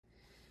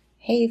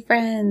Hey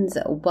friends,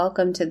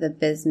 welcome to the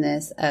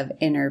Business of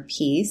Inner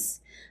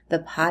Peace, the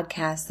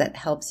podcast that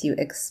helps you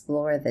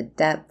explore the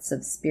depths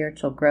of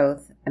spiritual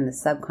growth and the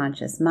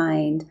subconscious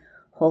mind,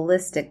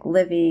 holistic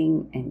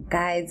living, and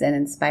guides and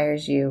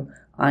inspires you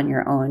on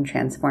your own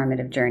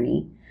transformative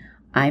journey.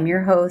 I'm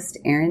your host,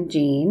 Erin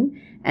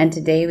Jean, and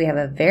today we have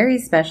a very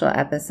special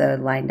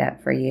episode lined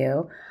up for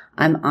you.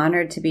 I'm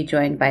honored to be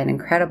joined by an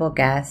incredible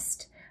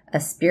guest, a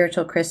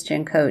spiritual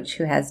Christian coach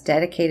who has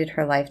dedicated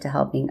her life to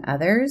helping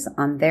others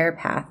on their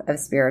path of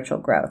spiritual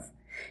growth.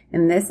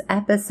 In this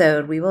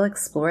episode, we will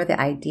explore the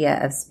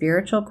idea of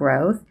spiritual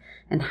growth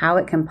and how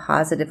it can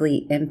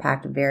positively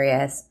impact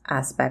various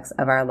aspects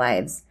of our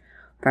lives,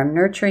 from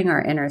nurturing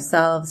our inner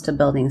selves to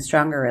building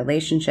stronger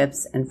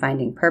relationships and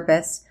finding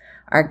purpose.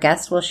 Our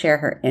guest will share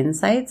her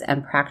insights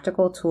and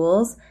practical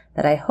tools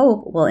that I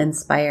hope will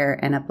inspire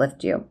and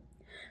uplift you.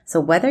 So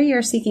whether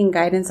you're seeking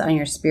guidance on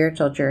your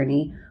spiritual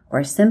journey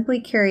or simply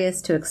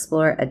curious to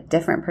explore a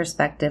different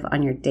perspective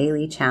on your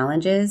daily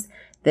challenges,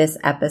 this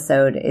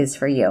episode is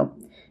for you.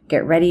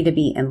 Get ready to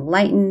be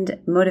enlightened,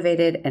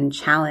 motivated, and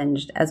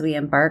challenged as we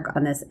embark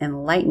on this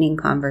enlightening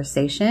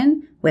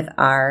conversation with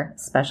our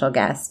special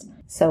guest.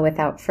 So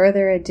without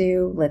further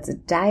ado, let's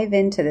dive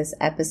into this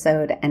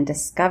episode and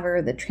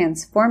discover the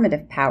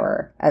transformative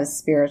power of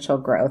spiritual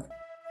growth.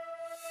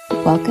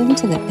 Welcome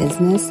to the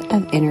Business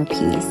of Inner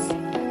Peace.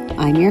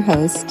 I'm your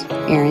host,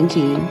 Erin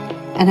Jean,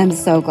 and I'm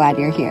so glad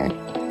you're here.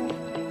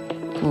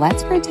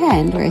 Let's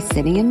pretend we're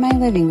sitting in my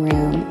living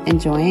room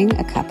enjoying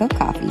a cup of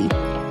coffee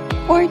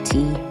or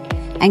tea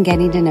and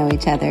getting to know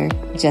each other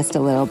just a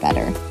little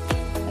better.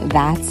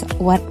 That's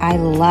what I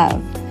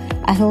love.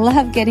 I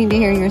love getting to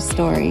hear your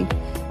story.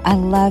 I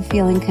love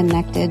feeling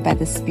connected by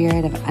the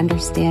spirit of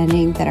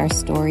understanding that our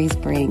stories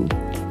bring.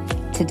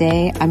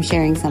 Today, I'm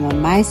sharing some of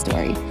my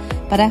story,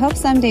 but I hope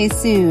someday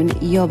soon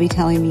you'll be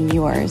telling me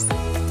yours.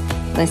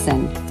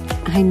 Listen,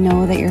 I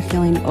know that you're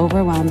feeling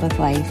overwhelmed with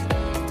life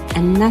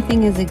and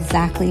nothing is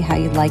exactly how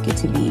you'd like it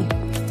to be.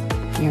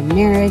 Your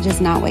marriage is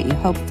not what you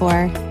hoped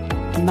for.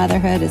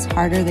 Motherhood is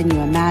harder than you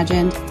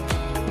imagined,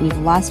 and you've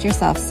lost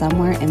yourself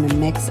somewhere in the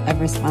mix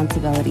of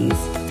responsibilities.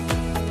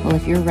 Well,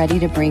 if you're ready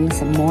to bring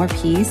some more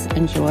peace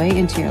and joy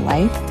into your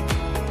life,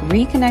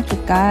 reconnect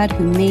with God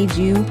who made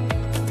you,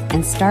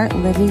 and start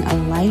living a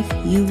life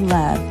you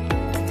love,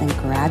 then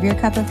grab your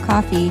cup of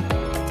coffee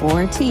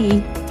or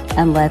tea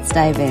and let's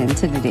dive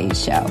into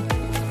today's show.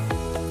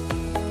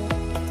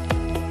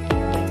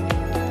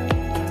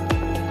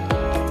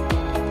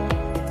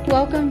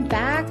 Welcome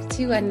back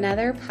to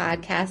another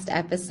podcast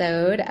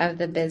episode of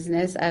the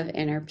Business of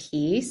Inner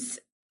Peace.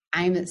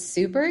 I'm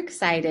super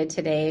excited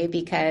today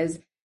because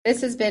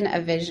this has been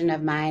a vision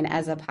of mine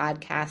as a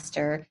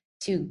podcaster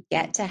to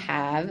get to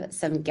have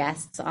some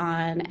guests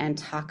on and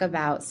talk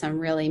about some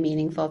really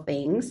meaningful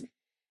things.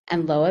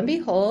 And lo and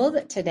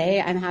behold,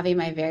 today I'm having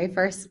my very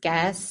first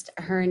guest.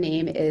 Her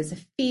name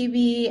is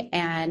Phoebe,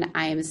 and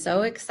I am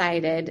so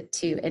excited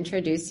to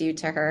introduce you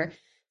to her.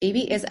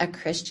 Phoebe is a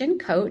Christian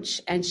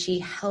coach, and she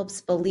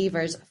helps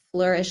believers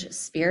flourish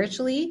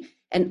spiritually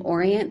and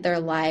orient their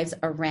lives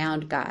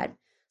around God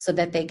so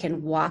that they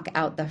can walk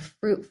out the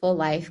fruitful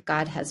life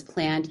God has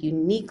planned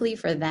uniquely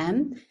for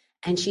them.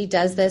 And she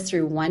does this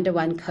through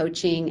one-to-one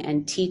coaching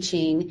and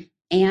teaching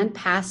and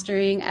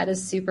pastoring at a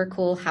super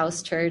cool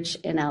house church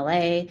in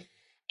LA.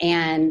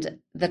 And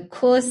the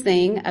coolest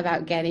thing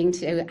about getting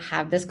to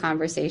have this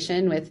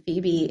conversation with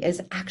Phoebe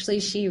is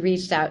actually she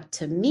reached out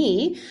to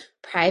me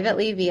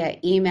privately via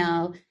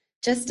email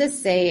just to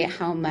say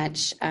how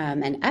much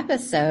an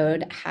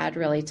episode had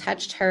really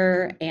touched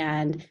her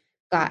and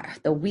got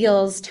the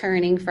wheels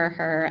turning for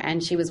her.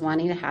 And she was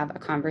wanting to have a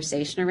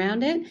conversation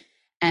around it.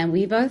 And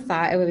we both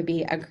thought it would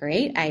be a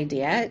great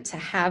idea to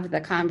have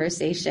the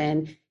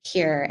conversation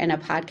here in a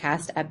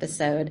podcast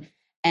episode.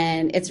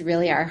 And it's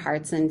really our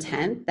heart's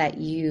intent that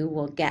you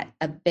will get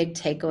a big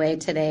takeaway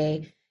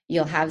today.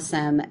 You'll have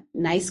some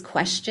nice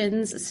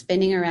questions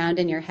spinning around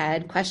in your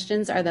head.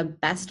 Questions are the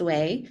best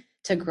way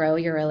to grow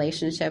your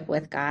relationship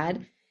with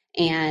God.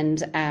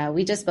 And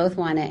we just both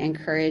want to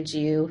encourage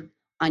you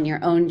on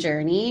your own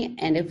journey.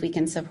 And if we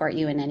can support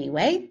you in any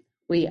way,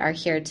 we are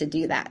here to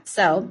do that.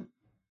 So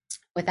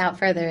without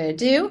further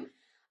ado,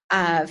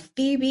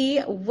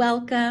 Phoebe,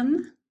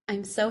 welcome.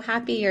 I'm so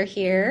happy you're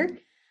here.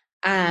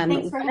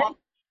 Thanks for having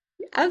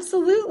me.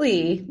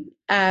 Absolutely.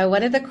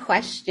 One of the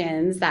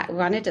questions that we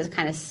wanted to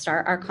kind of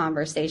start our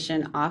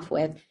conversation off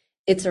with,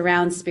 it's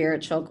around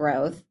spiritual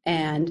growth.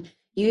 And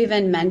you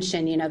even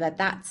mentioned,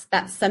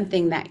 that's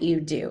something that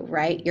you do,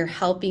 right? You're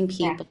helping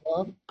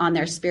people on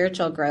their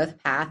spiritual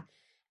growth path.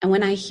 And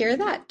when I hear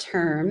that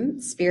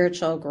term,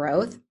 spiritual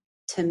growth,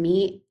 to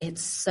me,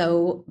 it's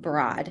so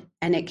broad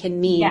and it can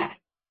mean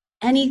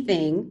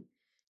anything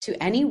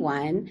to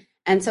anyone.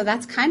 And so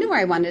that's kind of where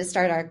I wanted to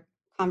start our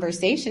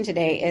conversation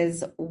today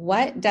is,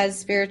 what does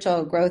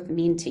spiritual growth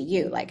mean to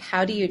you? Like,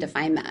 how do you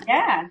define that?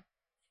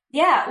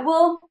 Yeah.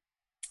 Well,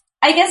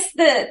 I guess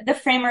the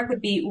framework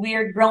would be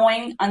we're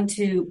growing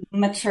unto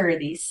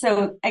maturity.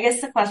 So I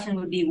guess the question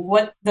would be,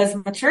 what does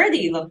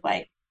maturity look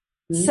like?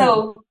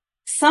 So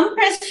Some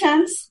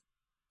Christians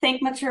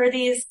think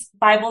maturity is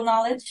Bible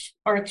knowledge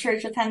or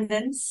church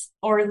attendance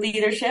or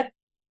leadership.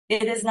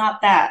 It is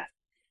not that.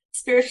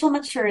 Spiritual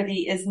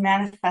maturity is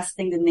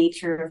manifesting the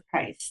nature of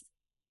Christ.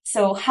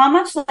 So how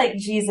much like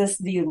Jesus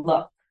do you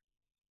look?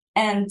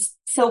 And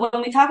so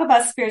when we talk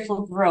about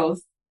spiritual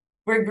growth,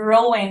 we're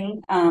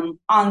growing on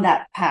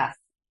that path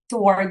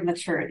toward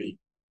maturity.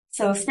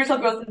 So spiritual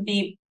growth would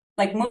be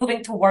like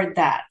moving toward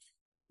that,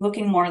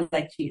 looking more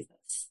like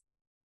Jesus.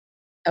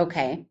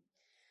 Okay.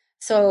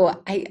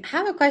 So I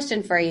have a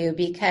question for you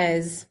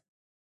because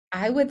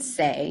I would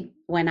say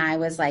when I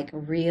was like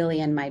really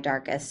in my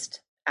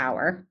darkest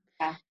hour,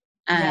 Yeah.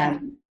 Yeah.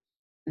 um,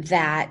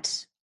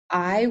 that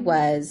I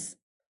was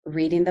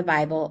reading the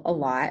Bible a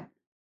lot.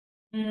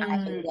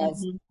 I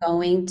was Mm-hmm.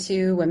 going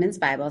to women's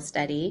Bible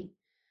study.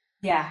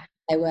 Yeah.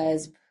 I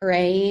was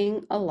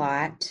praying a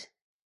lot.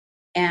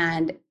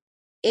 And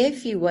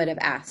if you would have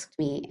asked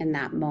me in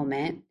that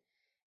moment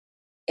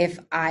if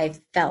I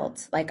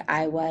felt like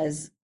I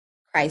was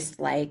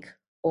Christ-like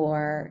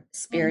or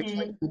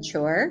spiritually Mm-hmm.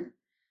 mature,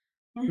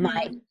 my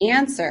Mm-hmm.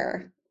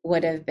 answer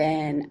would have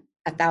been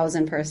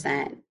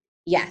 1,000%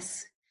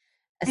 yes,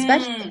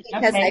 especially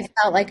because I Okay.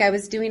 felt like I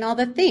was doing all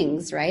the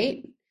things,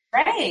 right?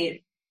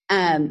 Right.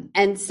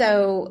 And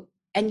so,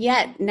 and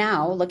yet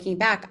now looking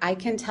back, I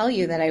can tell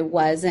you that I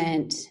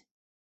wasn't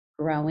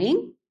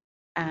growing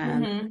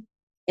um, Mm-hmm.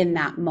 in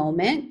that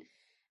moment.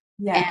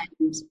 Yeah.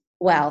 And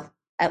well,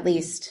 at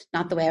least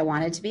not the way I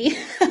wanted to be.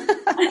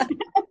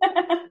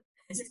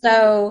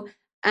 So,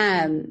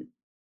 um,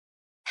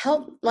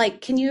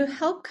 can you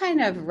help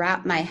kind of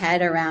wrap my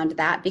head around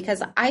that?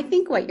 Because I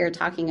think what you're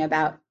talking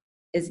about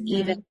is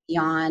even Mhm.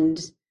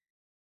 beyond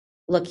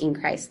looking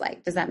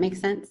Christ-like. Does that make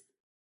sense?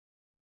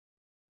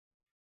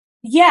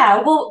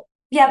 Yeah, well,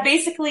 yeah,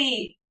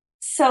 basically,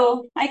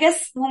 so I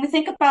guess when we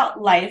think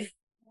about life,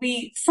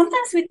 we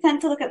sometimes we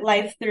tend to look at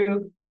life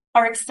through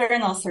our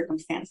external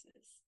circumstances,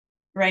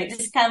 right?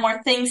 Just kind of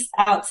more things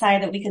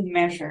outside that we can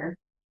measure.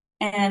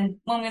 And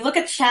when we look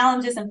at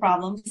challenges and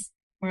problems,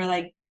 we're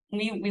like,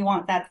 we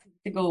want that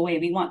to go away.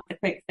 We want the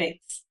quick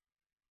fix.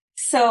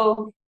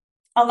 So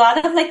a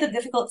lot of like the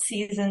difficult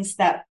seasons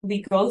that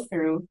we go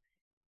through,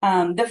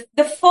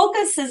 the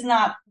focus is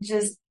not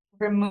just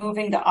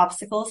removing the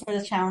obstacles or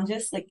the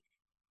challenges. Like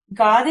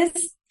God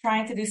is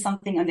trying to do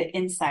something on the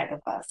inside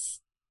of us.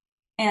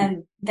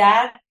 And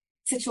that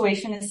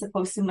situation is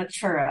supposed to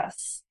mature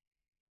us.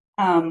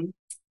 Um,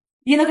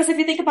 because if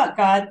you think about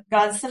God,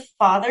 God's a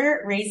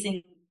father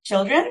raising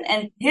children,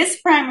 and his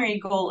primary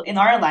goal in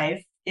our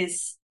life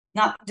is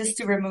not just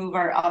to remove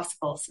our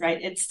obstacles, right?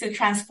 It's to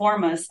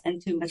transform us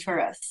and to mature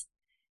us.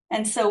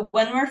 And so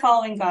when we're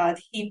following God,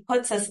 he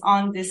puts us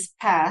on this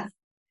path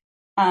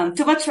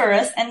to mature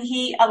us, and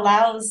he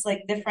allows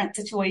like different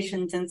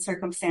situations and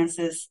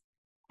circumstances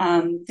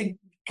to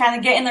kind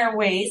of get in our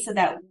way so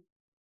that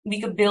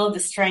we could build the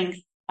strength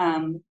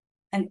and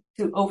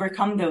to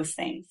overcome those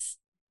things.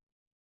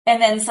 And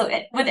then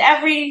with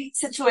every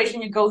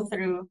situation you go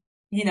through,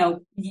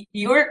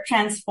 you're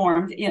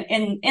transformed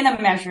in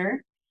a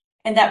measure,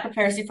 and that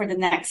prepares you for the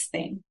next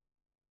thing,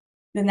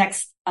 the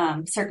next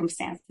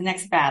circumstance, the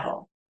next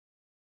battle.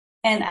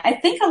 And I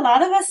think a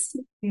lot of us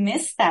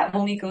miss that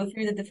when we go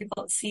through the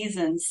difficult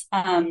seasons.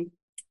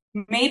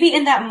 Maybe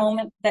in that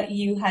moment that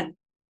you had,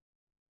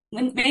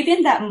 maybe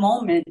in that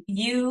moment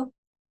you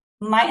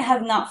might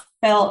have not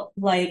felt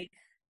like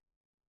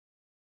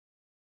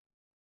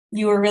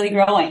you were really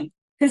growing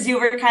because you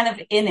were kind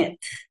of in it,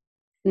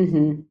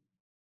 Hmm.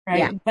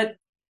 Yeah. right? But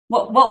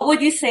what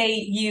would you say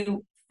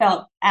you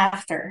felt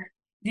after?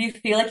 Do you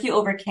feel like you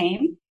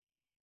overcame?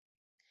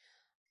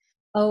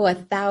 Oh,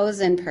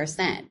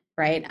 1,000%,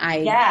 right? I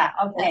Yeah.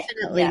 Okay.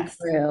 definitely Yes.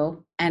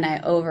 grew and I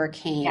Yeah.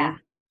 overcame.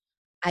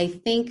 I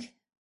think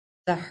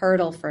the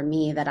hurdle for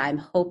me that I'm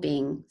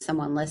hoping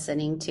someone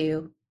listening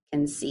to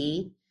can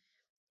see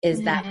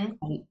is that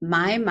Hmm.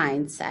 my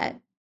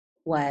mindset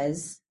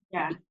was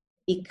Yeah.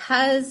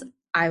 because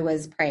I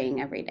was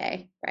praying every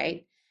day,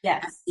 right?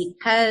 And Yes.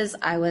 because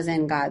I was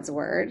in God's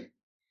word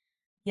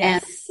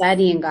and Yes.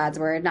 studying God's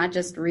word, not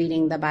just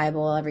reading the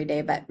Bible every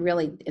day, but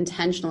really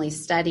intentionally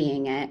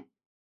studying it.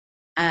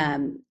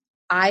 Um,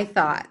 I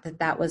thought that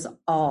that was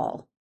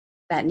all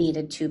that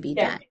needed to be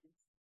Yeah.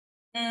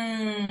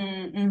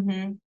 done.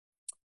 Mm-hmm.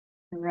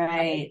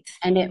 Right.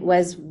 And it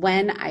was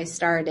when I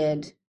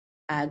started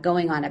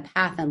going on a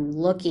path and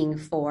looking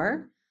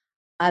for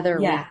other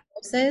Yeah.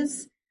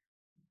 resources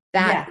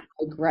that Yeah.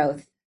 my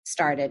growth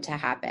started to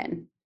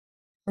happen.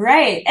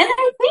 Right. And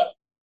I think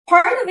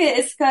part of it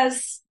is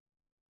because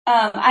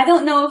I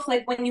don't know if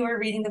like when you were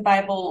reading the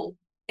Bible,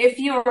 if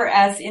you were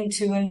as in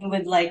tune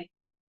with like,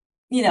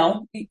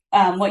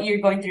 what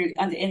you're going through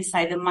on the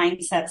inside, the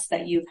mindsets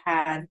that you've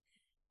had,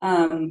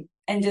 and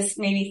just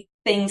maybe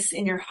things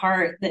in your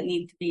heart that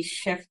need to be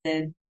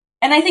shifted.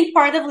 And I think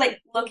part of like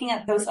looking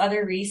at those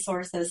other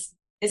resources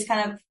is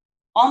kind of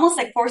almost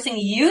like forcing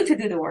you to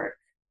do the work,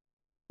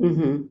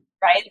 Hmm.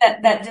 right?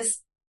 That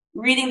just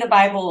reading the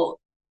Bible,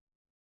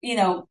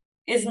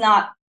 is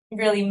not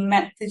really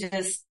meant to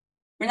just,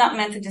 we're not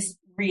meant to just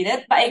read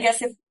it, but I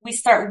guess if we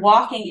start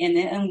walking in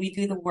it and we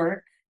do the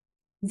work,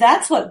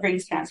 that's what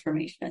brings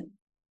transformation.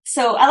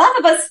 So a lot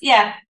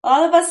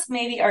of us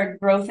maybe our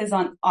growth is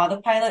on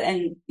autopilot and,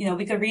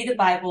 we could read the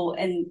Bible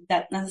and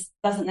that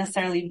doesn't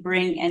necessarily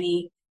bring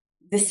any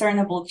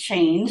discernible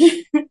change,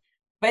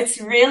 but it's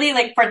really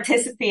like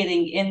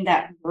participating in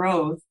that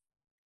growth,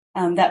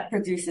 that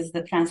produces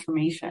the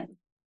transformation.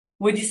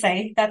 Would you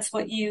say that's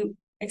what you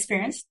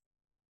experienced?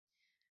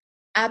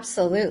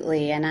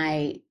 Absolutely. And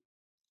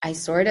I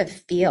sort of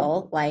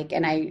feel like,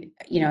 and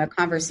a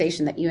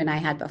conversation that you and I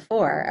had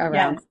before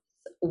around Yes.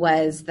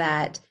 was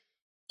that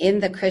in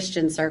the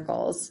Christian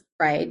circles,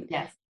 right?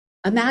 Yes.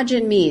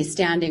 Imagine me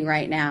standing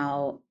right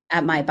now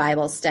at my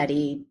Bible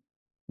study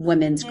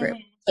women's group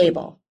Hmm.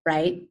 table,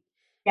 right?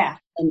 Yeah.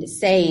 And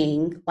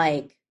saying,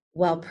 like,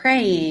 well,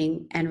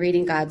 praying and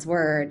reading God's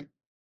word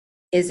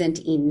isn't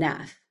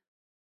enough.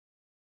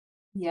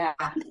 Yeah.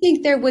 I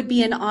think there would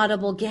be an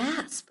audible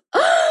gasp.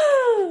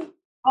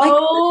 Like,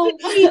 what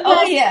did Oh, she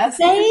oh just yes.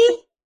 say?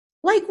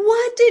 Like,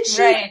 what did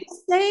she Right.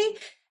 just say?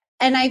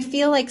 And I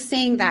feel like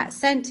saying that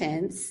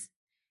sentence,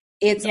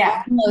 it's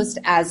Yeah. almost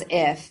as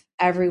if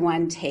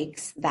everyone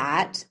takes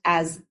that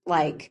as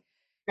like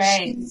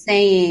Right. she's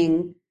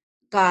saying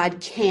God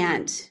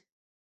can't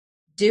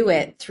do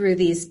it through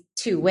these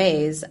two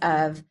ways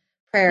of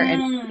prayer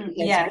and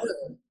his Yes.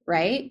 word,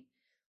 right?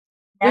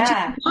 Which is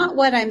Yeah. not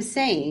what I'm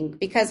saying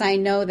because I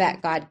know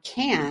that God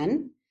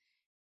can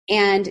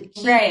and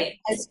he Right.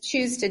 does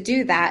choose to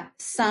do that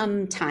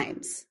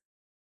sometimes,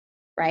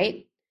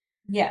 right?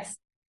 Yes.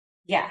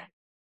 Yeah.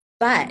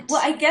 Well,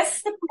 But I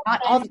guess the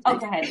not all problem. the Oh,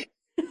 time. go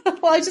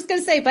ahead. Well, I was just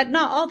going to say, but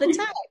not all the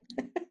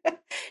time.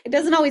 It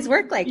doesn't always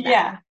work like that.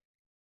 Yeah.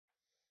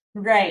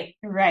 Right.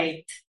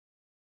 Right.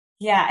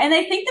 Yeah. And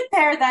I think the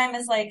paradigm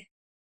is like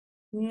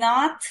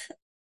not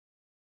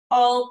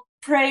all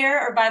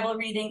prayer or Bible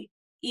reading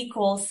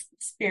equals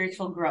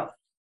spiritual growth,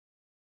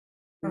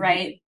 Mhm.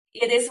 right?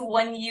 It is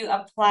when you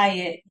apply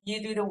it,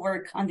 you do the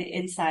work on the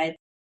inside.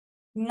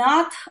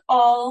 Not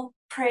all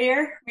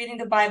prayer, reading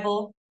the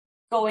Bible,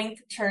 going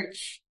to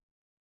church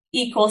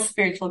equals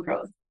spiritual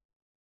growth.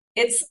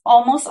 It's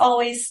almost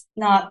always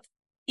not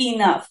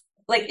enough.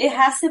 Like it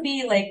has to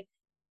be like,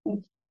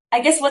 I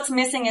guess what's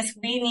missing is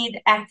we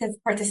need active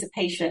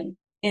participation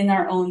in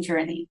our own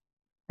journey,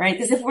 right?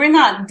 Because if we're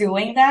not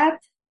doing that,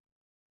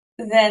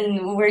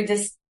 then we're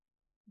just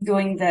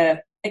doing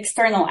the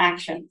external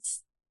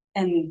actions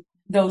and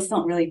those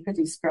don't really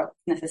produce growth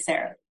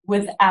necessarily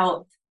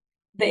without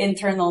the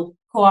internal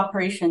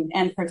cooperation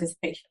and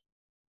participation.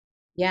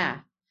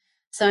 Yeah.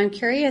 So I'm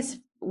curious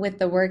with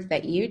the work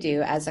that you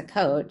do as a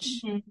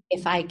coach, Hmm.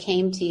 if I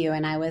came to you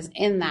and I was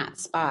in that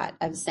spot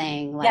of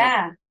saying, like,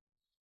 Yeah.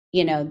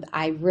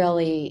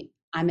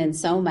 I'm in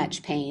so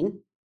much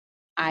pain.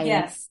 I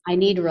Yes. I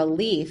need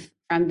relief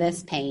from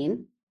this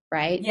pain,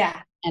 right?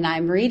 Yeah. And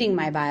I'm reading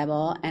my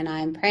Bible and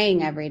I'm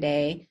praying every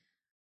day.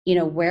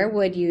 Where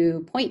would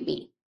you point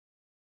me?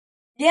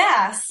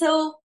 Yeah.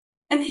 So,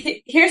 and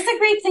here's the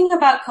great thing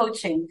about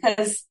coaching,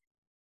 because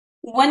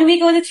when we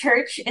go to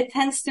church, it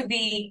tends to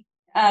be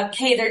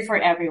catered for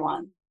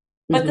everyone.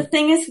 But the Hmm.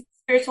 thing is,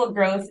 spiritual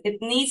growth,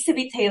 it needs to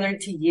be tailored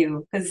to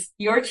you because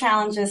your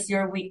challenges,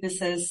 your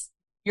weaknesses,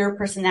 your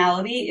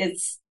personality,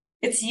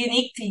 it's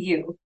unique to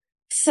you.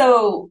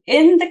 So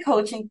in the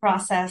coaching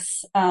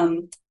process,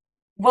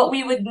 what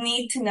we would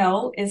need to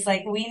know is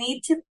like we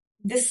need to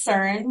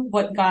discern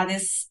what God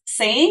is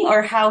saying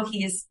or how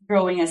He is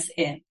growing us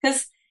in.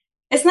 Because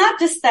it's not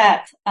just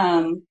that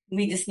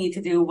we just need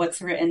to do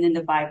what's written in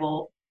the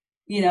Bible.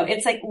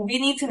 It's like we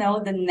need to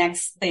know the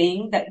next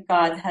thing that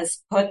God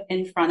has put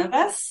in front of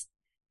us,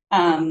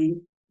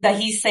 that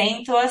He's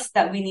saying to us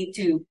that we need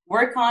to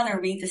work on or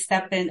we need to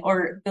step in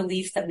or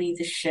beliefs that we need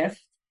to shift.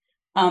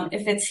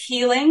 If it's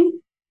healing,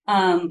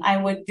 I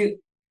would do,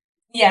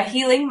 yeah,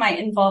 healing might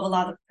involve a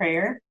lot of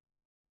prayer,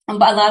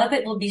 but a lot of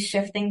it will be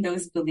shifting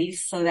those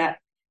beliefs so that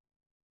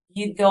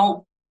you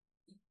don't,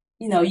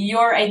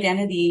 your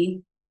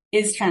identity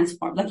is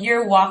transformed. Like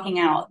you're walking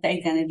out the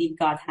identity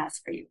God has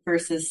for you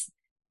versus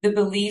the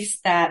beliefs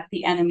that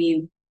the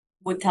enemy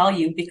would tell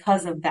you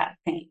because of that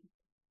pain.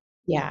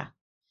 Yeah.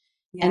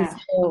 And Yeah.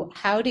 so,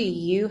 how do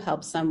you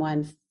help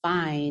someone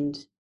find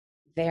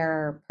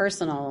their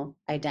personal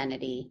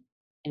identity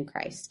in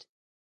Christ?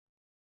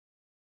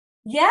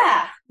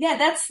 Yeah. Yeah.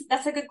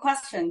 That's a good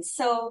question.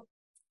 So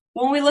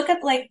when we look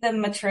at like the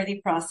maturity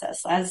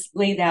process as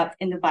laid out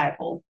in the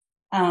Bible,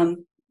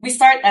 we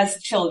start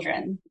as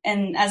children.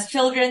 And as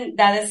children,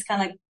 that is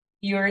kind of like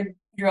you're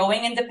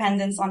growing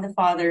independence on the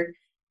Father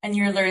and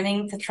you're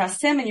learning to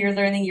trust Him and you're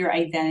learning your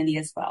identity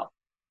as well.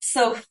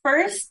 So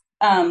first,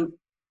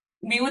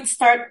 we would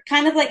start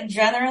kind of like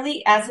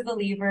generally as a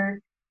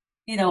believer,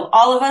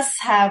 all of us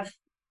have,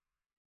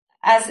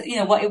 as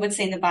what it would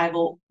say in the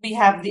Bible, we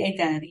have the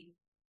identity,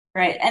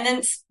 right? And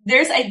then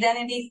there's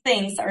identity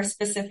things that are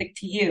specific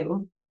to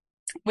you,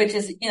 which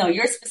is,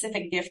 your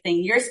specific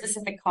gifting, your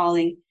specific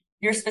calling,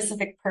 your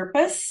specific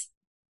purpose.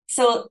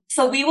 So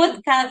we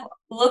would kind of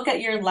look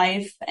at your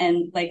life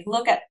and like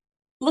look at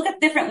look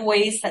at different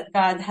ways that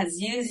God has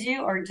used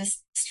you, or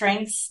just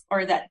strengths,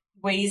 or that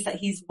ways that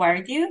he's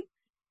wired you,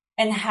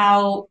 and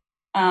how,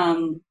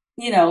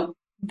 you know,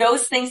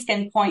 those things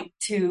can point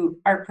to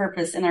our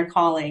purpose and our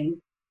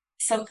calling.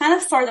 So kind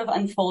of sort of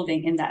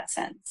unfolding in that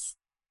sense.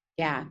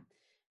 Yeah.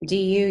 Do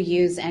you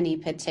use any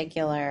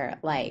particular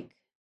like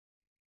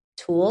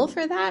tool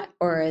for that,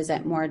 or is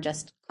it more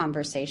just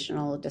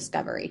conversational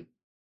discovery?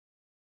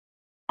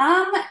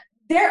 Um,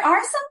 there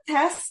are some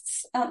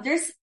tests.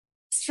 There's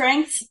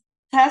strengths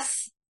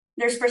tests,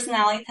 there's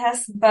personality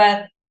tests,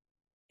 but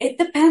it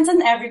depends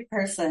on every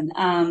person.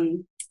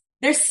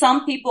 There's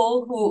some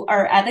people who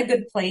are at a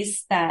good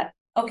place that,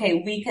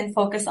 okay, we can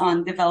focus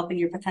on developing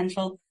your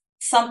potential.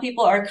 Some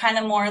people are kind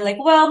of more like,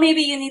 well,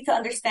 maybe you need to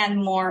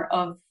understand more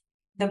of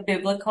the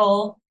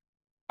biblical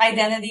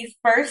identity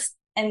first,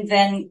 and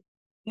then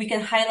we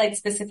can highlight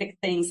specific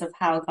things of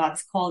how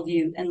God's called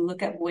you and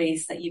look at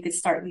ways that you could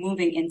start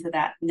moving into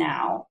that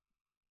now.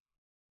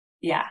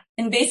 Yeah.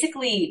 And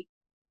basically,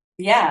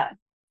 yeah,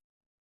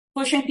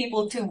 pushing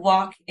people to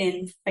walk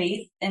in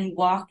faith and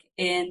walk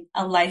in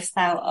a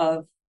lifestyle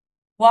of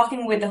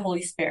walking with the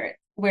Holy Spirit,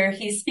 where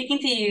he's speaking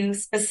to you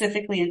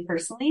specifically and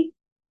personally,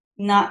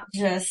 not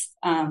just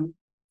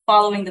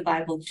following the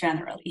Bible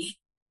generally.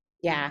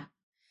 Yeah.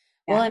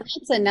 Well, Yeah. and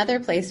it's another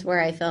place where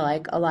I feel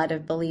like a lot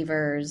of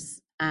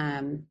believers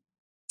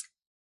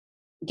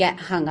get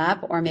hung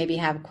up or maybe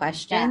have Yeah.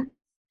 questions.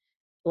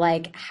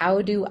 Like,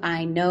 how do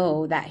I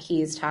know that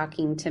he's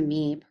talking to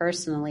me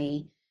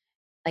personally?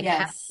 Like,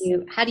 Yes.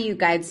 how do you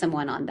guide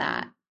someone on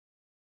that?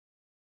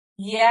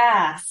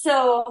 Yeah.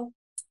 So,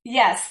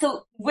 yeah.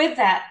 So with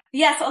that,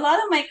 yes, a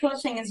lot of my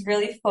coaching is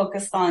really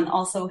focused on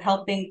also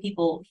helping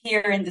people hear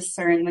and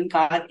discern when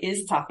God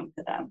is talking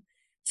to them.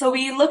 So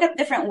we look at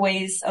different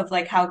ways of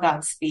like how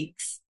God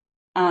speaks.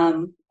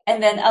 And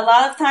then a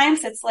lot of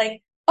times it's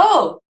like,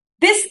 oh,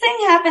 this thing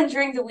happened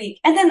during the week.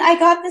 And then I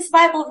got this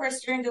Bible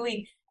verse during the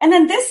week. And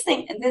then this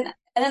thing, and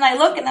then I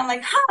look and I'm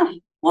like, huh,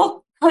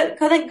 well,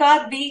 couldn't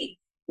God be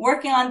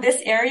working on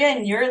this area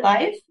in your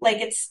life? Like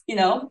it's,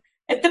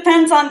 it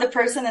depends on the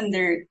person and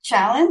their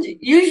challenge.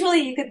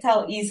 Usually you could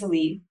tell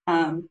easily,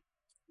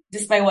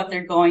 just by what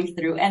they're going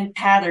through and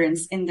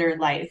patterns in their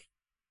life.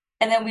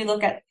 And then we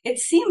look at, it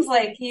seems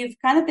like you've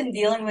kind of been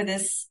dealing with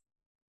this,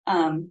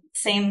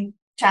 same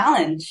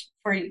challenge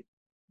for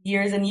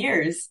years and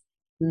years.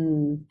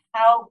 Mm,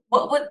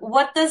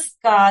 What does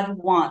God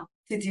want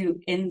to do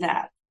in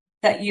that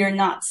you're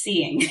not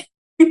seeing?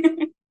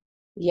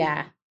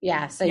 yeah.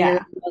 Yeah. So you're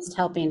Yeah. almost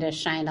helping to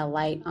shine a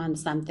light on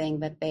something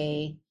that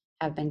they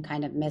have been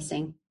kind of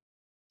missing.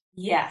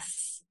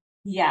 Yes.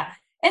 Yeah.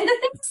 And the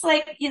thing is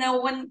like,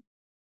 when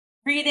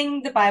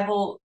reading the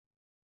Bible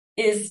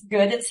is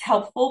good, it's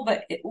helpful,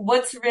 but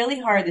what's really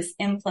hard is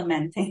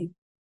implementing.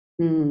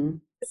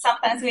 Mm.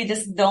 Sometimes we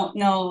just don't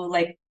know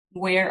like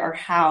where or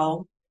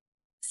how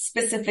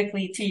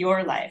specifically to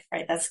your life,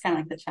 right? That's kind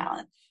of like the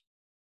challenge.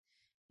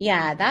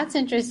 Yeah, that's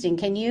interesting.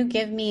 Can you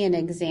give me an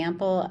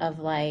example of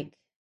like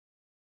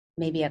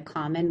maybe a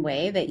common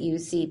way that you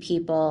see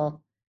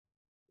people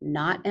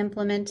not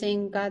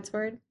implementing God's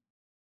word?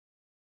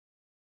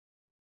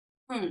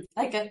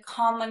 Like a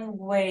common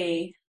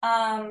way.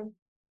 I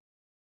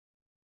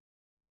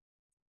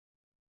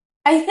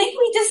think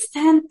we just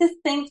tend to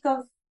think of,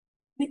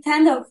 we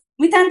tend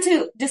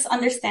to just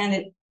understand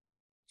it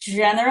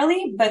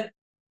generally, but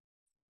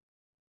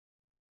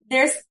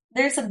there's,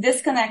 there's a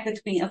disconnect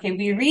between, okay,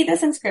 we read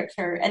this in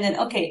scripture and then,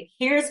 okay,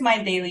 here's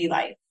my daily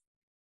life.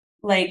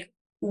 Like,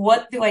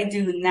 what do I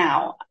do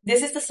now?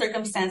 This is the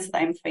circumstance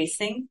that I'm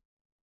facing.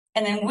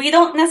 And then we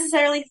don't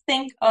necessarily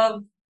think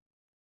of,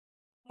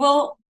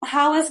 well,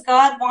 how is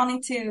God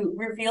wanting to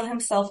reveal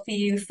himself to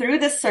you through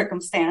this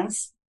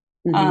circumstance?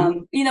 Hmm.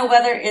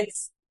 Whether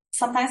it's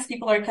sometimes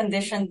people are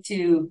conditioned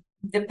to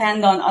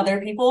depend on other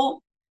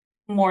people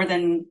more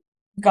than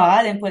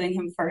God and putting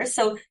him first.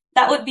 So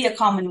that would be a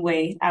common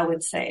way, I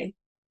would say.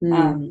 Mm.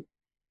 Um,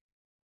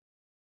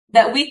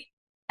 that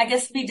I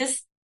guess we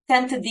just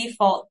tend to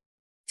default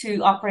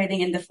to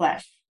operating in the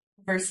flesh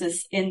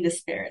versus in the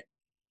spirit.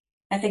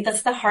 I think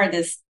that's the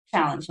hardest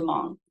challenge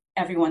among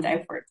everyone that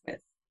I've worked with.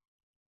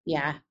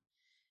 Yeah.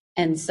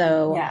 And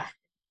so Yeah.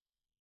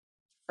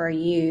 for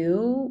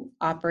you,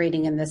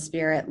 operating in the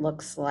spirit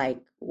looks like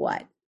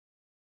what?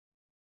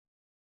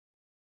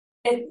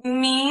 It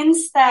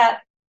means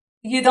that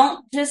you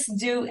don't just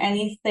do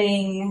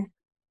anything,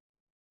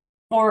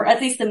 or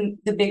at least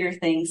the bigger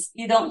things.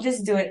 You don't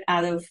just do it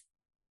out of,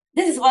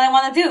 this is what I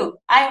want to do.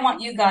 I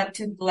want you, God,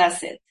 to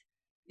bless it.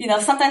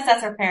 Sometimes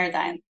that's our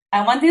paradigm.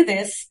 I want to do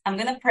this. I'm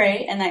going to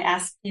pray and I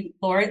ask you,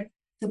 Lord,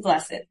 to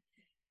bless it.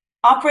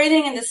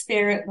 Operating in the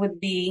spirit would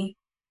be,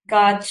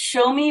 God,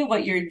 show me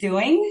what you're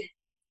doing.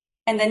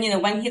 And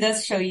then, when he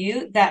does show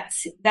you,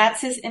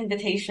 that's his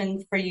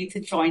invitation for you to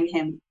join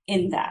him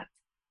in that.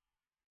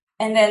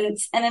 And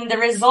then the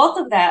result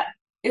of that,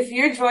 if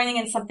you're joining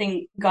in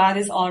something God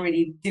is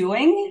already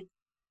doing,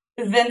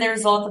 then the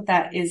result of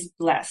that is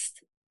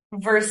blessed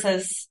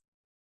versus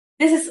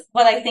this is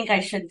what I think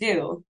I should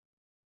do.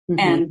 Hmm.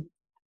 And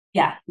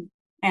yeah,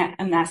 and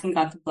I'm asking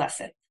God to bless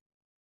it.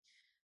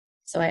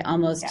 So I Yeah.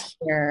 almost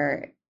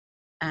hear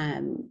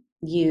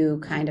you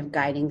kind of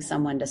guiding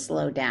someone to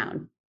slow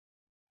down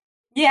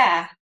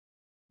Yeah.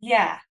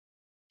 Yeah.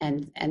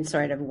 and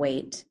sort of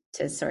wait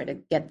to sort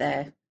of get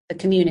the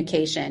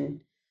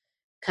communication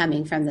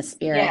coming from the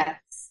spirit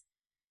Yes.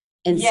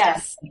 instead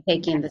Yes. of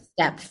taking the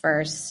step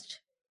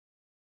first.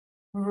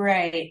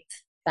 Right.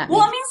 That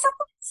Well, I makes mean,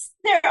 sometimes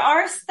there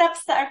are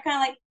steps that are kind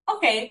of like,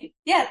 okay,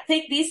 yeah,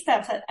 take these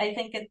steps. I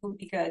think it will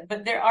be good.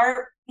 But there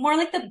are more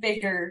like the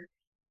bigger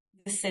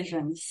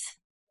decisions,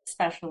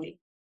 especially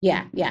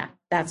yeah, yeah.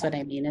 That's what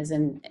I mean, is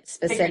in bigger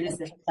specific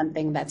decisions.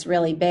 something that's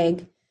really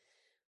big.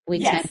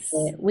 Yes.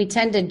 We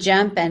tend to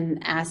jump and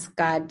ask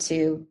God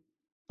to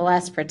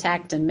bless,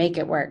 protect, and make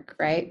it work,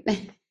 right?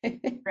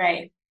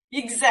 Right.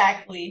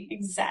 Exactly.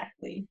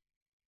 Exactly.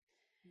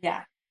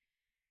 Yeah.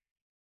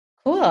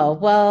 Cool.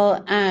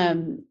 Well,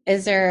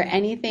 is there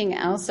anything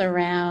else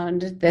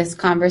around this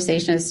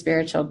conversation of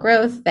spiritual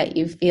growth that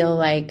you feel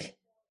like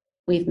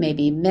we've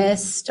maybe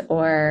missed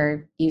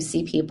or you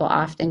see people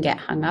often get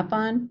hung up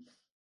on?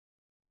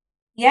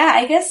 Yeah.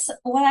 I guess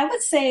what I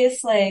would say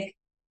is like,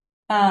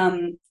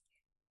 um,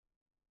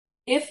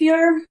 if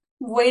you're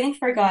waiting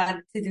for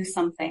God to do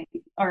something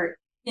or,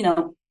 you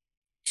know,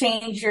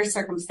 change your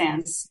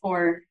circumstance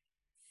or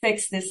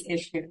fix this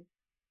issue,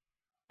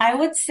 I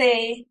would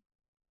say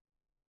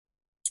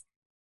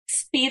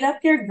speed up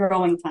your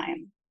growing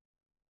time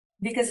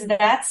because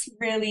that's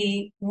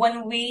really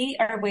when we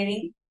are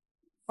waiting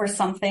for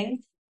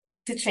something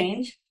to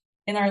change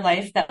in our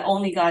life that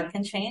only God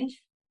can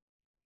change.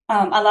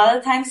 A lot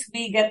of times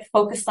we get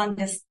focused on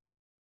just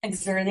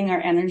exerting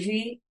our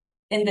energy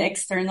in the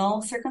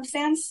external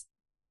circumstance.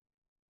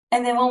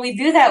 And then when we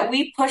do that,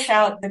 we push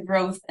out the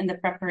growth and the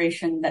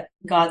preparation that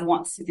God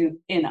wants to do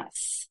in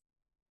us.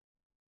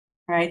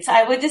 Right. So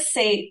I would just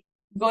say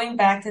going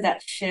back to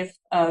that shift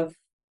of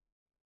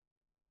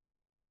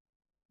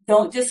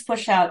don't just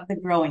push out the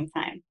growing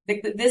time.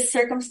 This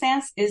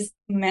circumstance is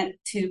meant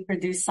to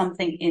produce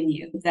something in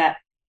you that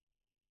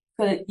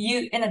could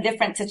you in a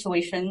different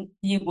situation,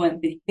 you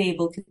wouldn't be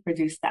able to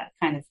produce that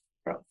kind of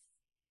growth.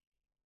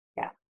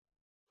 Yeah.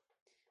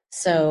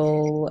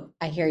 So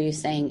I hear you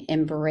saying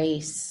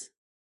embrace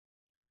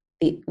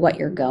what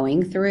you're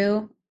going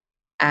through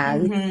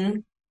as Mm-hmm.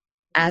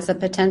 as a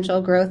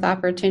potential growth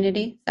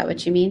opportunity. Is that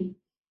what you mean?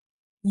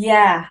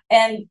 Yeah.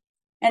 And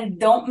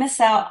don't miss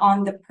out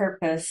on the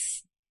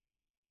purpose.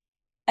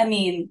 I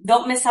mean,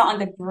 don't miss out on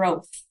the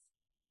growth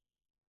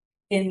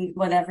in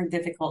whatever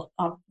difficult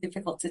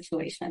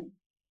situation.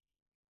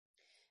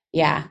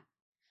 Yeah.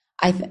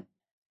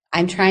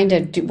 I'm trying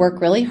to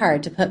work really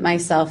hard to put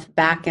myself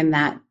back in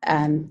that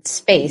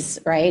space,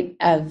 right?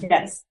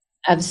 Yes.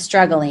 Of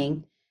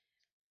struggling.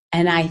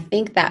 And I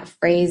think that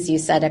phrase you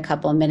said a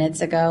couple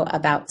minutes ago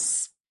about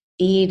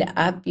speed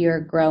up your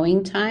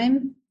growing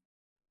time,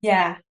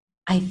 Yeah.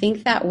 I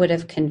think that would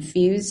have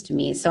confused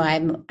me. So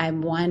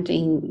I'm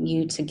wanting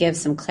you to give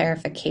some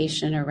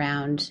clarification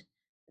around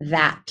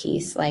that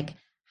piece. Like,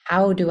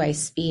 how do I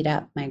speed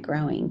up my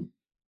growing?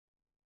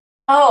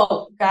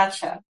 Oh,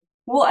 gotcha.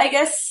 Well, I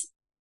guess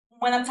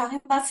when I'm talking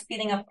about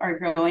speeding up our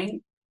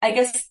growing, I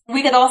guess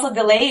we could also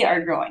delay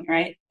our growing,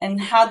 right? And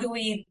how do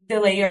we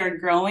delay our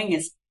growing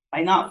is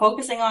by not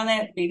focusing on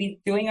it, maybe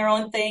doing our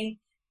own thing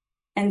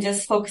and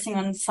just focusing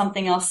on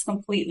something else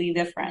completely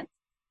different.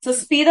 So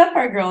speed up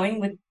our growing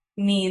would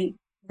mean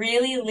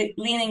really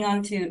leaning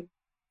onto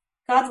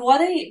God,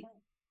 what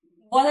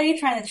are you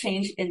trying to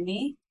change in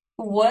me?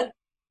 What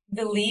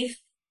belief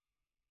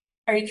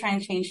are you trying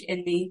to change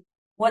in me?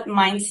 What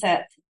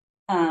mindset,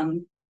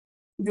 um,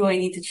 do I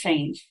need to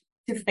change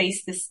to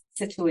face this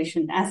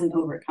situation as an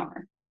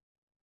overcomer?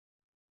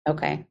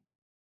 Okay.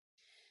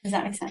 Does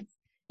that make sense?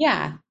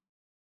 Yeah.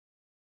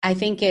 I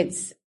think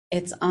it's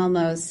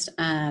almost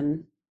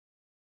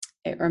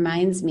it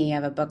reminds me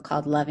of a book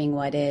called Loving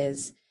What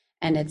Is,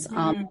 and it's Mm-hmm.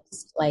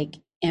 almost like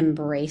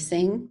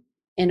embracing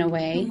in a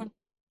way Mm-hmm.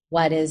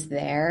 what is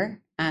there,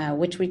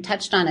 which we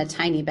touched on a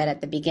tiny bit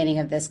at the beginning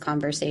of this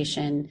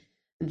conversation,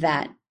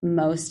 that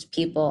most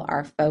people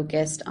are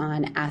focused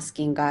on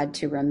asking God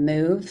to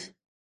remove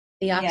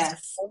the Yes.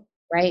 obstacle,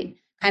 right?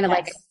 Kind of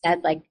like Yes. I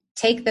said, like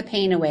take the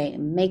pain away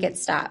and make it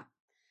stop.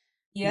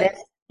 Yep.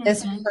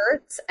 This Mm-hmm.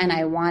 hurts and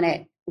I want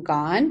it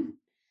gone.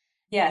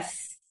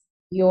 Yes.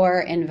 You're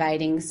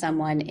inviting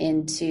someone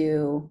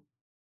into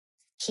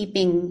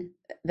keeping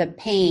the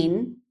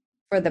pain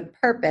for the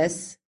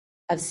purpose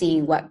of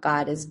seeing what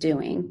God is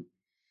doing.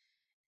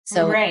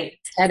 So Right.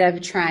 instead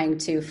of trying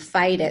to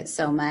fight it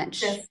so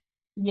much, Just,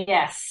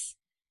 yes.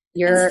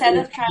 you're Instead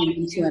of inviting trying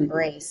them to to,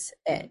 embrace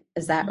it.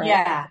 Is that right?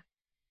 yeah.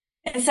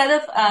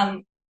 Instead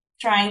of,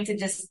 trying to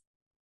just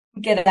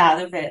get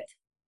out of it,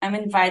 I'm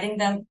inviting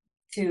them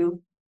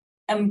to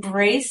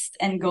embrace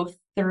and go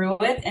through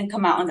it and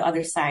come out on the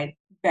other side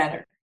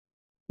better.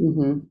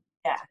 Mm-hmm.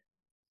 Yeah.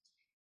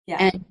 Yeah.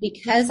 And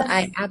because That's,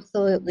 I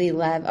absolutely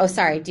love, oh,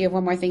 sorry, do you have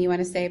one more thing you want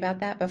to say about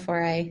that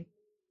before I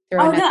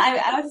throw oh another? no,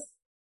 I was,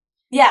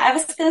 yeah, I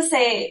was gonna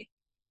say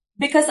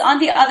because on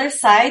the other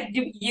side,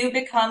 you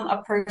become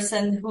a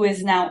person who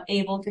is now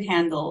able to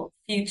handle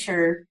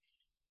future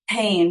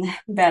pain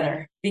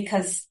better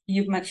because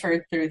you've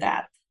matured through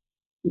that.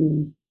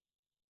 Mm.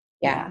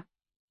 Yeah, Yeah.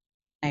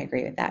 I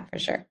agree with that for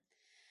sure.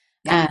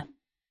 Yeah. Um,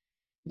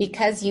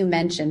 because you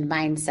mentioned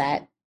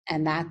mindset,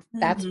 and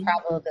that's Hmm.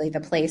 probably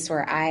the place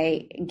where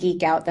I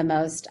geek out the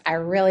most. I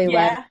really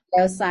love Yeah.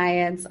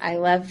 neuroscience. I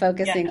love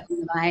focusing Yes. on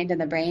the mind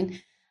and the brain.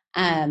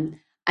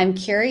 I'm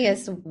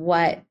curious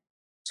what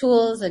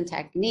tools and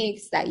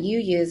techniques that you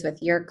use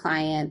with your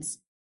clients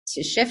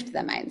to shift the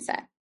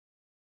mindset.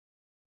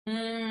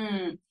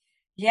 Mm.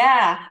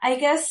 Yeah. I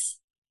guess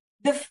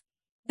the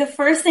the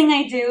first thing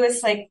I do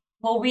is like,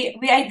 well, we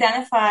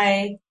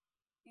identify,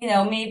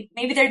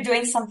 maybe they're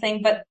doing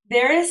something, but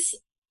there is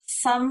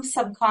some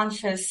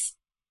subconscious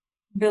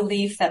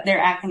belief that they're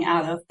acting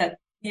out of that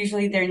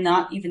usually they're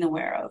not even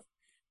aware of.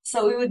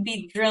 So we would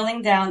be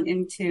drilling down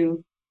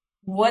into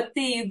what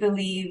do you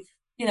believe,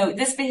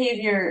 this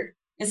behavior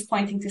is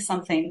pointing to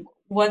something.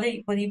 What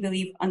do you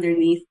believe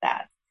underneath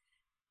that?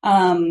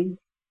 Um,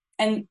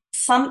 and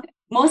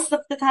most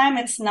of the time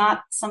it's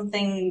not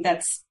something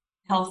that's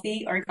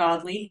healthy or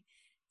godly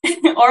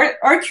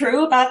or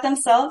true about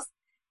themselves.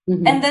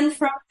 And Hmm. then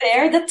from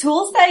there, the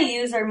tools that I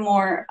use are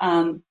more,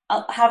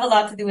 have a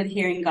lot to do with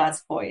hearing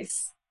God's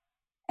voice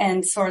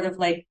and sort of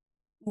like,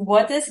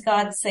 what is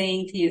God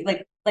saying to you?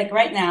 Like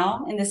right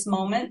now in this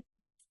moment,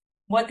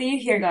 what do you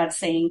hear God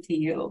saying to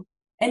you?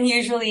 And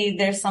usually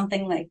there's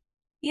something like,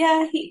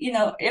 yeah,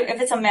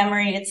 if it's a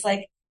memory, it's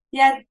like,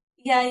 yeah,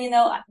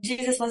 yeah,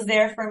 Jesus was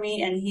there for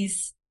me and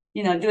he's,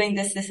 doing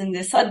this, this, and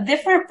this. So a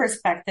different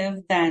perspective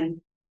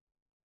than,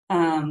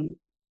 um,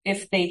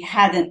 if they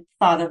hadn't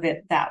thought of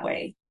it that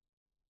way.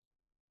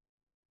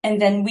 And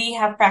then we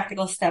have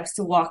practical steps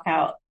to walk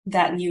out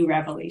that new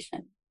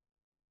revelation.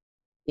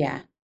 Yeah.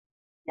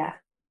 Yeah.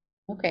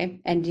 Okay.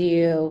 And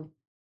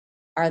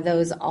are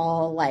those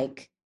all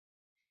like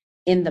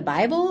in the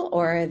Bible,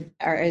 or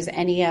is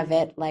any of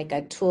it like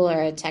a tool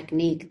or a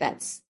technique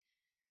that's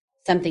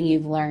something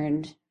you've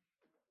learned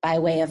by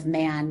way of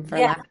man, for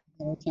Yeah. lack of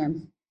a better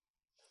term?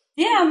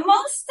 Yeah.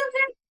 Most of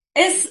it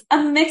is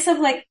a mix of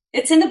like,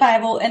 it's in the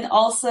Bible and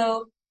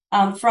also,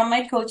 from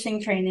my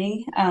coaching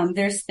training,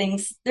 there's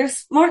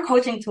more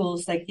coaching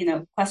tools like,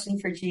 question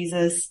for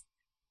Jesus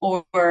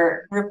or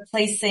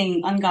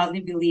replacing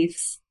ungodly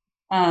beliefs.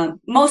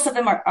 Most of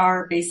them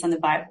are based on the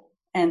Bible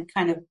and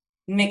kind of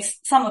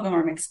mixed. Some of them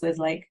are mixed with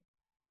like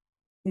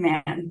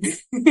man.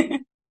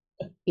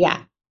 Yeah.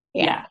 Yeah.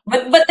 Yeah.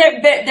 But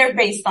they're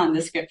based on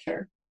the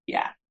scripture.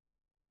 Yeah.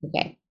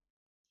 Okay.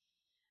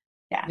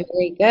 Yeah.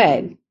 Very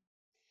good.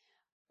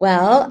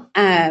 Well,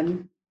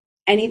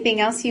 anything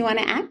else you want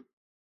to add?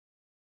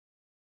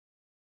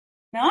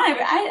 No,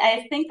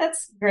 I think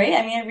that's great.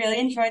 I mean, I really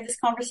enjoyed this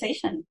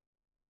conversation.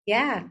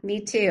 Yeah,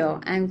 me too.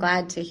 I'm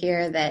glad to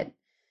hear that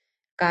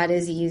God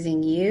is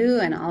using you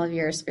and all of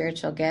your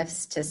spiritual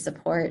gifts to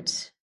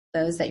support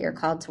those that you're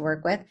called to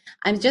work with.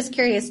 I'm just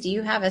curious, do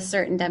you have a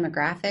certain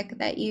demographic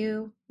that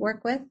you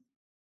work with?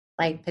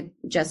 Like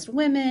just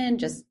women,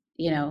 just,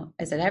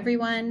 is it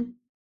everyone?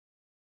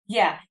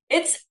 Yeah.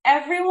 It's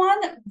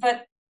everyone,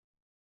 but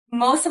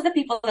most of the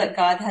people that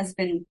God has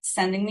been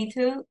sending me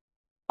to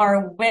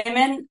are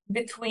women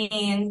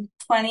between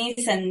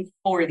 20s and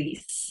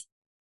 40s,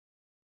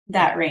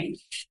 that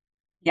range.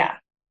 Yeah.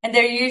 And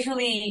they're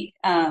usually,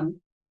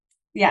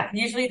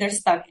 usually they're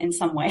stuck in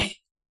some way.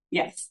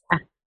 Yes. Yeah.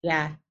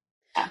 Yeah.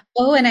 Yeah.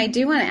 Oh, and I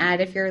do want to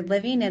add, if you're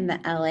living in the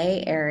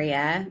LA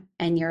area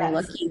and you're Yes.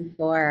 looking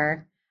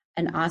for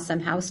an awesome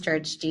house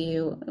church, do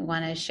you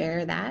want to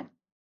share that?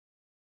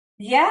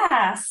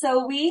 Yeah.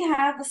 So we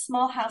have a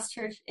small house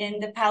church in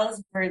the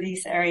Palos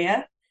Verdes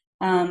area.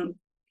 Um,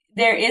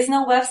 there is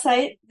no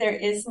website. There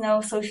is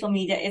no social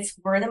media. It's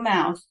word of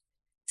mouth.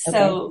 Okay.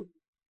 So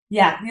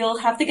yeah, you'll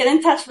have to get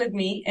in touch with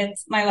me.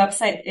 My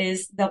website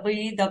is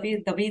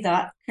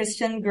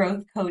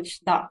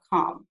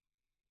www.christiangrowthcoach.com.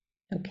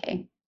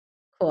 Okay.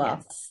 Cool.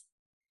 Yes.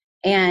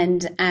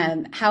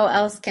 And how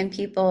else can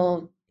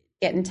people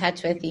get in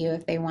touch with you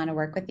if they want to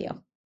work with you?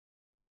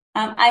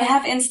 I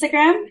have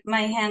Instagram.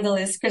 My handle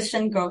is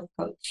Christian Growth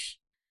Coach.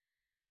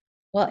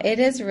 Well, it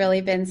has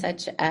really been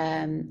such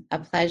a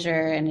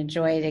pleasure and a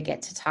joy to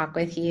get to talk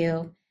with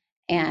you.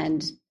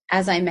 And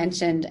as I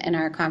mentioned in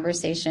our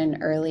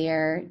conversation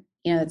earlier,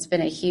 it's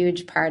been a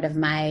huge part of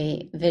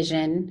my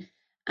vision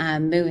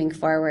moving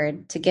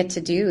forward to get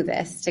to do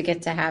this, to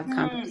get to have Mm-hmm.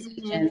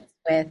 conversations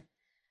with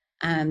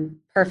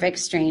perfect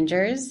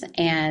strangers.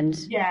 And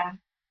Yeah.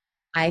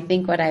 I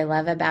think what I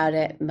love about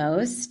it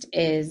most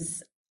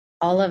is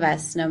all of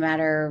us, no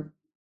matter,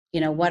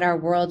 what our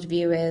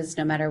worldview is,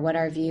 no matter what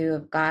our view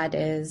of God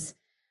is,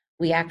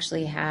 we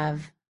actually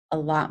have a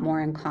lot more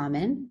in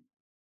common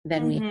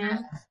than we Mm-hmm.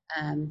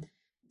 have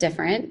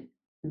different,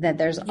 that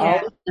there's Yeah.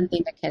 always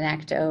something to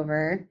connect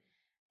over.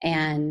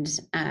 And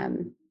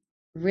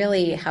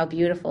really how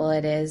beautiful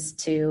it is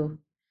to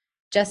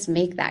just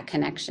make that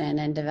connection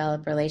and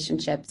develop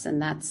relationships.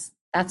 And that's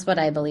what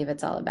I believe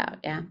it's all about.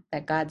 Yeah.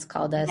 That God's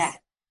called Yeah. us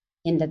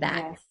into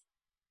that.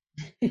 Yes.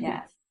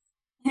 Yes.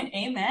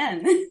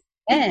 Amen.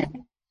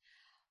 And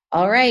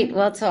all right.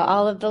 Well, to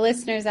all of the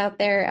listeners out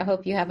there, I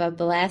hope you have a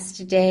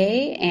blessed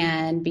day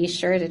and be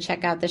sure to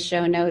check out the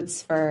show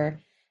notes for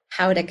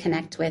how to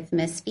connect with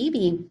Miss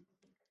Phoebe.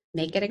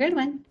 Make it a good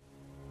one.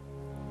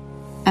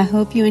 I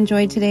hope you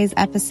enjoyed today's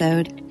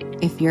episode.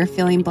 If you're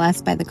feeling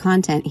blessed by the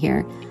content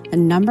here, the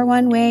number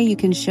one way you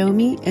can show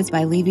me is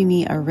by leaving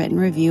me a written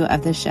review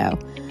of the show.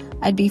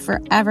 I'd be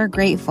forever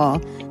grateful.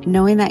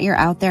 Knowing that you're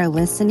out there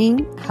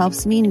listening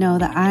helps me know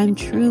that I'm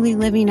truly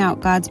living out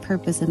God's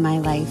purpose in my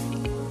life.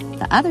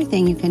 The other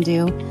thing you can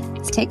do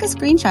is take a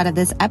screenshot of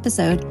this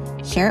episode,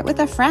 share it with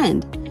a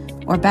friend,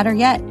 or better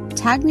yet,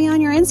 tag me on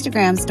your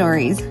Instagram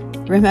stories.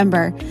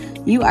 Remember,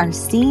 you are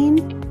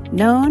seen,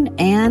 known,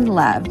 and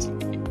loved.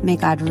 May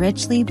God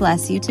richly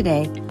bless you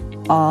today.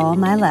 All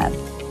my love,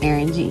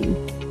 Erin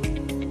Jean.